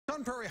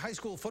Sun Prairie High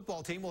School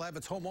football team will have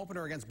its home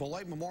opener against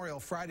Beloit Memorial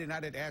Friday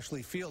night at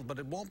Ashley Field, but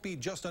it won't be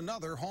just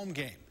another home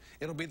game.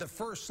 It'll be the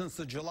first since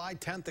the July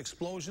 10th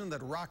explosion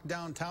that rocked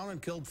downtown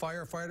and killed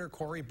firefighter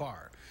Corey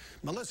Barr.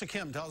 Melissa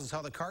Kim tells us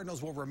how the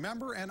Cardinals will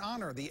remember and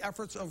honor the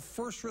efforts of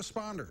first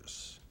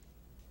responders.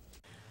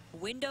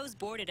 Windows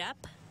boarded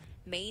up,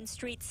 Main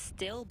Street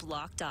still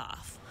blocked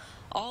off.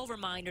 All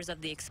reminders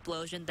of the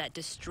explosion that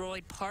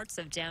destroyed parts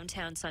of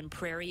downtown Sun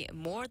Prairie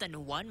more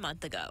than 1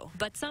 month ago.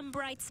 But some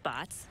bright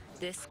spots,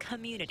 this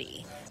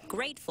community,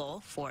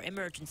 grateful for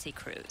emergency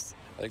crews.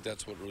 I think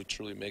that's what really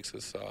truly makes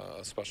this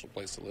a special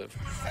place to live.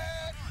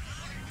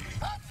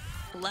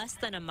 Less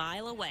than a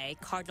mile away,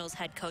 Cardinals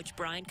head coach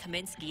Brian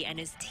Kaminsky and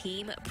his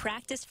team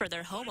practiced for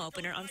their home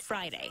opener on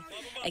Friday,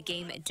 a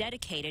game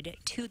dedicated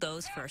to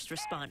those first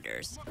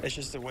responders. It's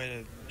just a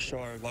way to show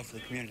our love for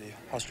the community,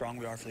 how strong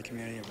we are for the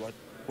community, and what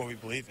we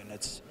believe in.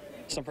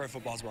 Sun Prairie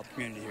football is about the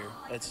community here.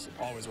 It's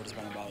always what it's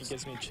been about. It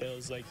gives me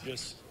chills,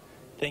 just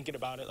thinking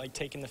about it,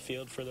 taking the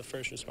field for the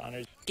first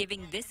responders.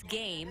 Giving this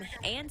game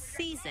and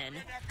season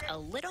a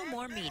little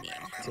more meaning.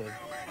 To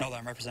know that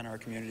I'm representing our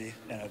community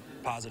in a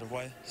positive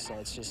way, so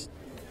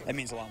it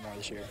means a lot more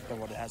this year than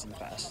what it has in the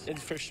past. It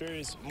for sure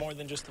is more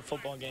than just a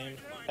football game,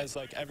 as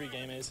every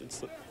game is.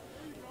 It's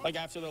like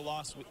after the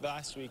loss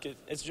last week,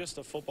 it's just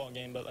a football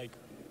game, but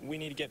we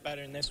need to get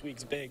better, and this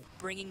week's big.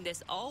 Bringing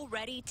this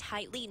already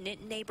tightly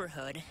knit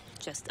neighborhood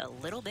just a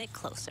little bit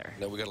closer.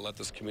 Now we got to let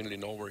this community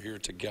know we're here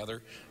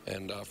together,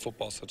 and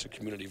football's such a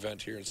community event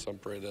here in Sun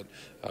Prairie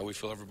that we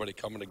feel everybody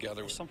coming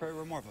together. Sun Prairie,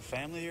 we're more of a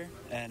family here,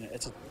 and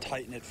it's a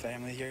tight-knit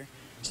family here.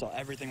 So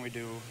everything we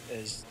do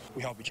is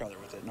we help each other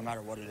with it. No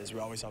matter what it is, we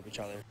always help each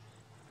other.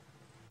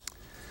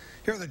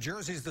 Here are the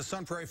jerseys the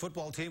Sun Prairie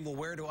football team will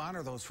wear to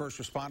honor those first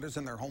responders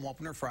in their home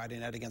opener Friday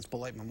night against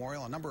Beloit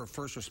Memorial. A number of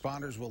first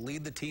responders will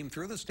lead the team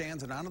through the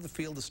stands and onto the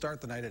field to start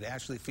the night at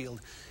Ashley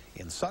Field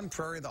in Sun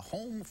Prairie, the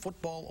home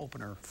football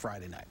opener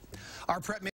Friday night. Our prep